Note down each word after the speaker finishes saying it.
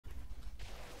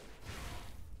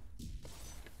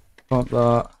Pop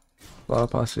that. Flower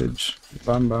passage.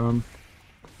 Bam bam.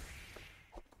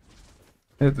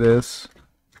 Hit this.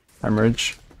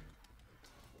 Hemorrhage.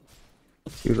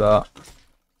 Do that.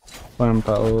 Flame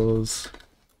petals.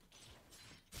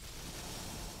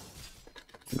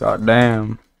 God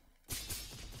damn.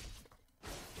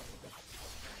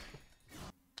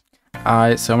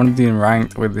 Alright, so I'm gonna be doing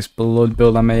ranked with this blood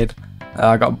build I made.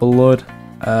 I got blood,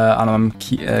 and I'm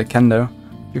kendo.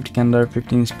 50 kendo,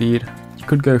 15 speed. You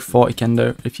could go 40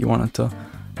 kendo if you wanted to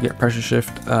get pressure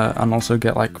shift, and also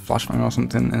get like flashbang or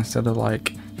something instead of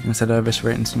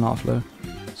eviscerating sonata flow.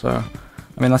 So,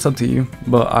 I mean that's up to you,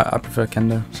 but I prefer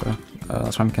kendo, so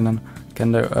that's why I'm kendo.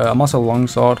 I'm also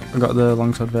longsword. I got the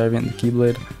longsword variant, the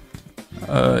keyblade.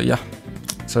 Yeah.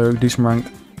 So do some rank,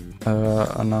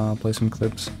 and play some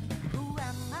clips.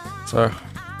 So,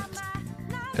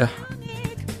 yeah.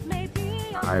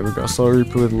 Alright, we've got a Soul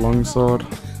Reaper with longsword.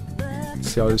 Let's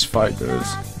see how this fight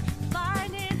goes.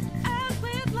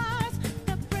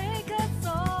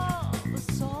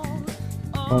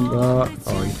 On that.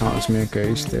 Oh, you can't just make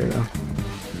a stay there.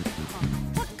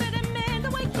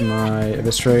 And I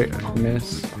eviscerate,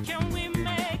 miss.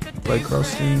 Play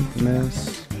crossing,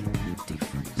 miss.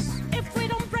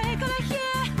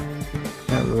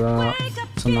 Get that.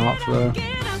 Sonata flow.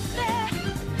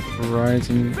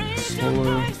 Rising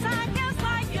solo.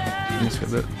 Miss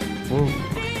with it. Whoa.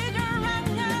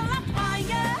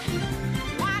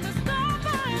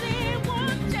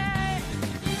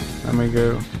 There we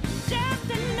go.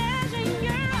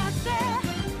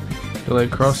 Delay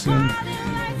crossing.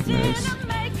 Miss.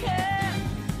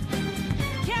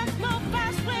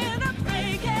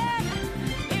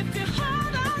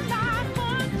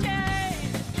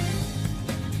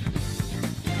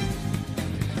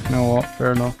 You know what?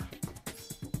 Fair enough.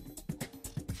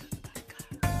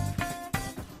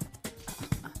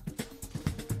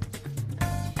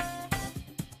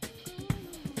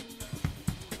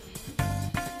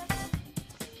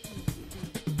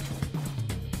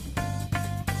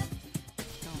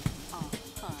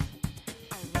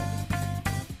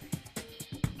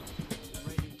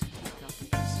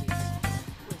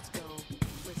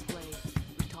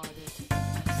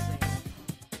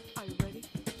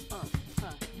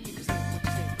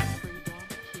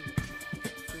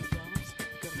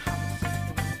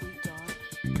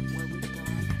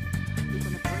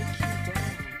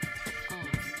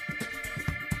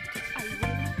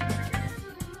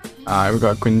 Alright, we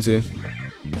got Quincy.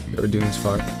 Yeah, we're doing this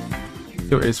fight.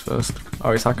 See what it is first.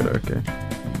 Oh, it's Hackado, okay.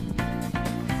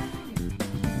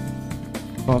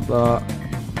 Pop that.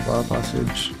 Flower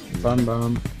passage. Bam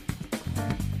bam.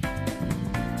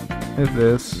 Hit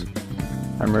this.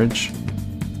 Hemorrhage.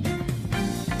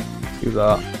 Do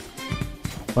that.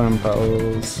 Flame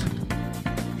petals.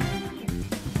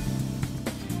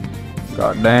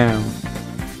 God damn.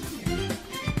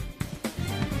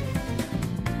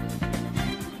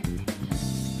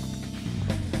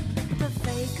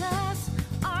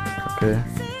 Okay.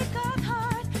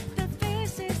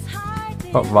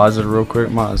 Pop visor real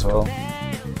quick, might as well.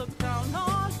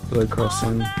 Delay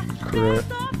crossing, crit.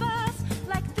 Hit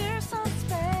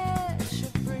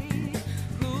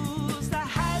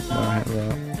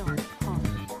that.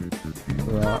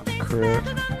 That, crit.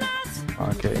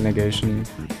 Okay, negation.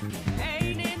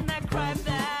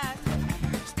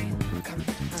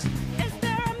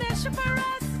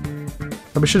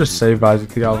 Probably should have saved visor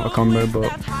to get out of a combo,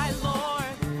 but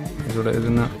is what it is,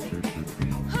 isn't it?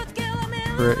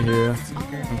 Right here.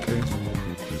 Okay.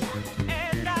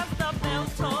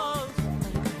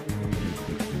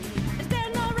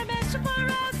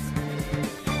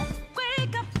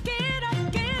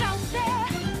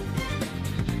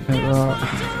 Hit that.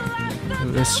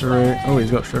 Eviscerate. Oh,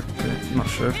 he's got shift. Okay. Not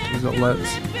shift, he's got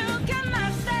lets.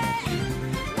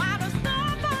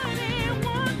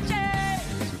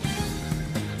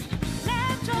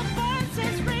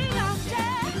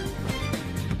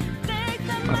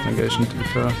 Negation to be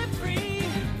fair.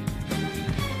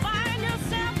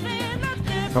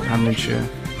 Got hemorrhage here.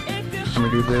 Let me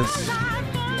do this.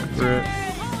 Crit.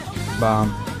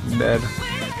 Bam. Dead.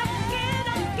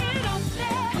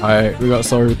 Alright, we got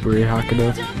Soul Reaper,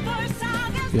 Hackado.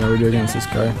 Yeah, we do against this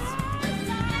guy.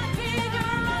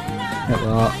 Hit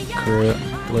that. Crit.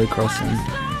 Delay crossing.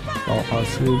 Flower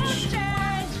passage.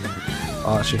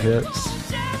 Archie hits.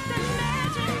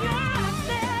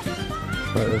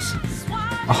 Look at this.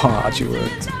 Oh, it actually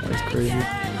worked. That's crazy.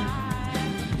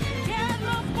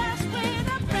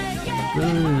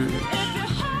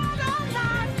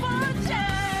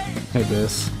 Hey,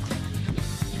 this.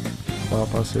 Flower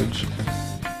passage.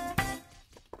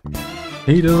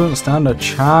 He doesn't stand a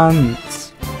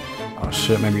chance. Oh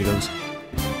shit, maybe he does.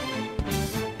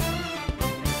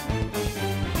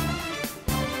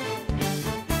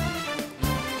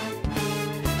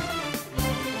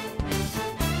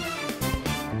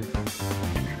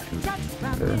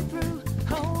 Okay.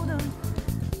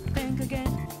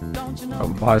 Oh,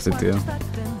 why is it there?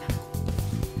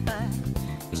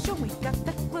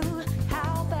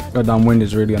 Goddamn wind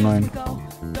is really annoying.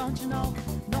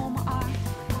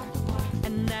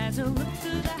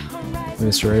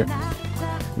 This right.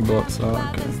 You blocks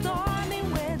that, okay.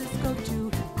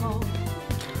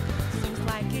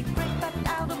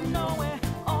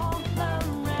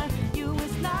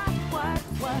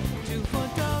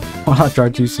 Oh, I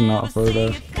tried using that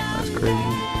photo. That's crazy.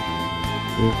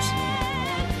 Oops.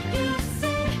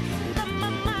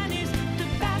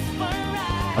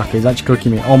 Okay, he's actually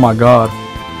cooking me. Oh my god.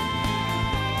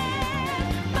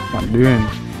 What am I doing?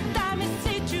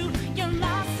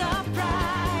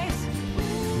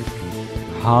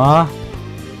 Huh?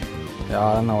 Yeah,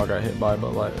 I don't know what I got hit by,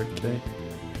 but like, okay.